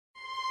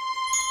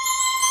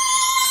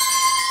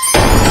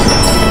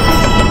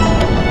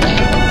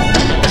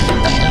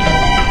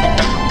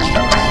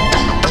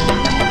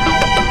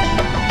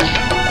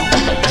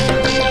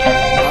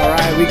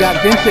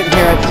got Vincent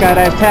here at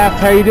Skydive Taft.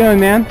 How you doing,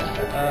 man?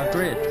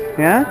 Great.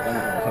 Yeah?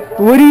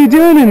 What are you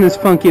doing in this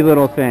funky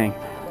little thing?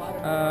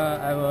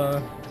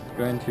 I'm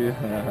going to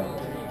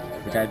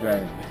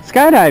skydiving.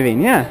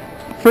 Skydiving, yeah.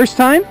 First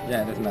time?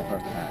 Yeah, this is my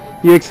first time.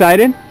 You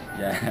excited?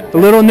 Yeah. A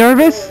little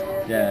nervous?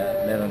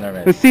 Yeah, a little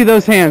nervous. Let's see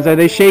those hands. Are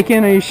they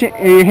shaking? Are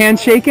your hands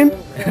shaking?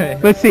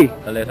 Let's see.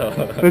 A little.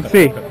 Let's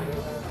see.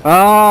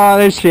 Oh,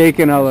 they're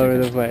shaking all over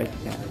the place.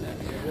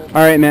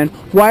 All right, man.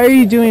 Why are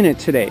you doing it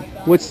today?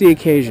 What's the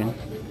occasion?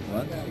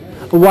 What?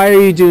 Why are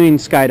you doing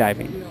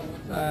skydiving?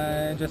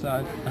 Just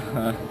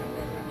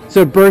It's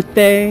a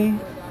birthday?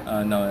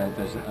 no,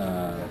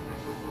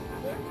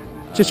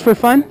 Just for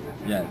fun?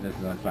 yeah, this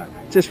is not fun.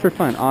 Just for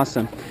fun.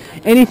 Awesome.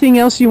 Anything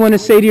else you want to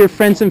say to your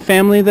friends and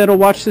family that'll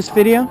watch this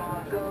video?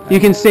 You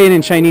can say it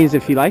in Chinese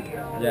if you like.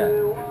 Yeah.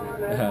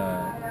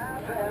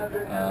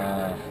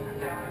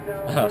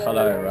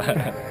 Hello,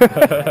 everyone.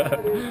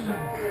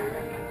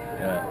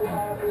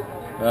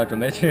 我准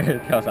备去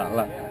跳伞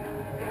了。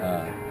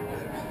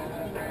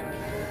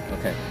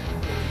Okay.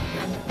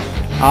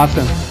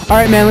 Awesome. All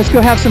right, man. Let's go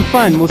have some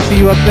fun. We'll see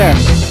you up there.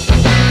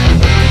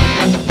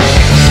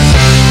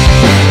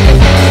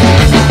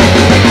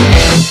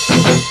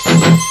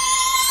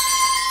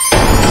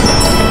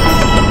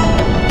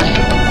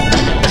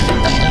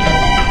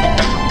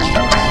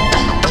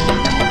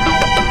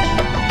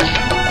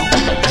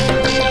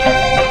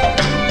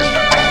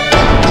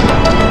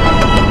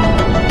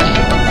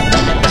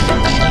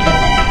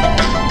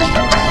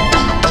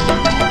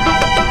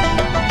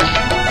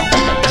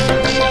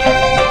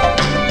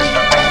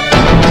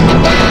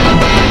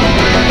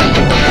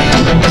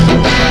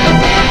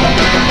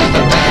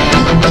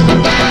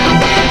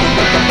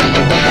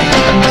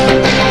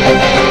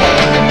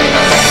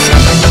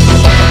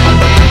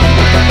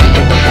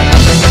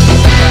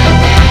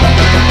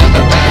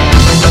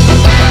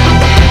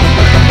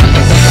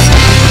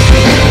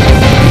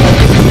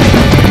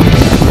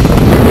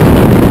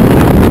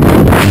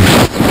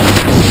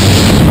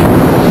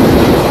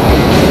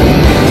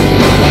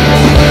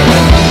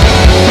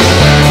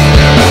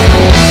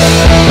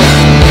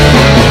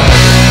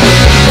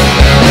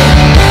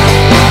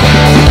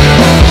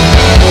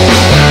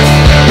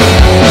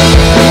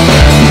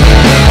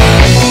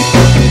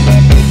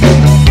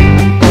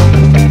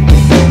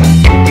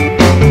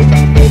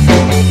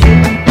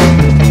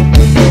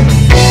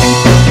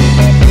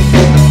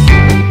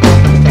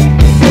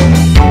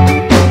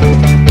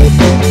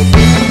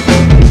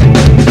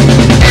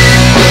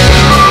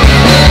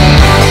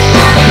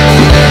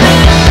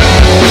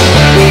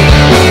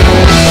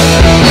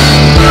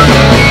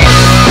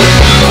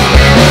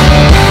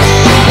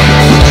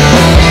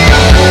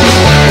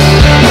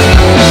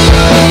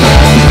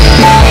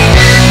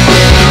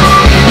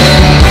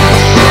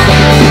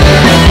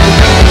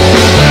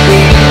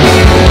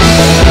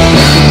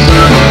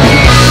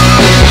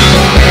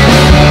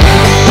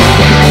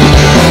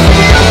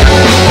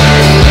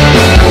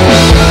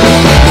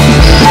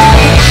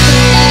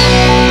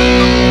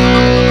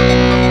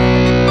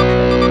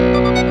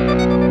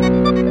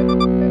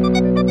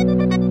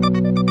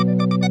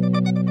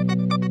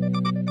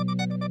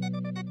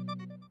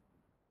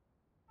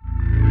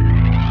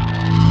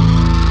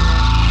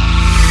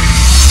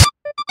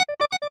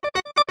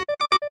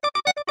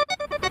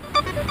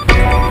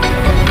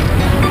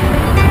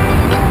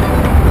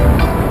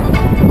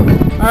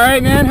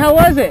 Alright, man, how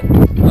was it?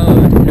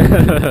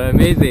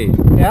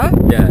 Amazing. Yeah?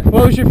 Yeah.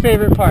 What was your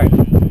favorite part?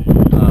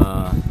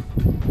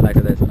 Like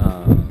this,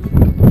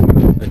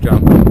 the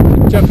jump.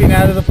 Jumping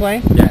out of the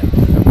plane? Yeah,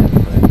 jumping out of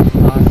the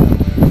plane.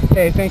 Awesome.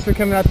 Hey, thanks for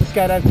coming out to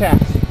Skydive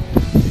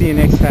Taft. See you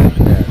next time.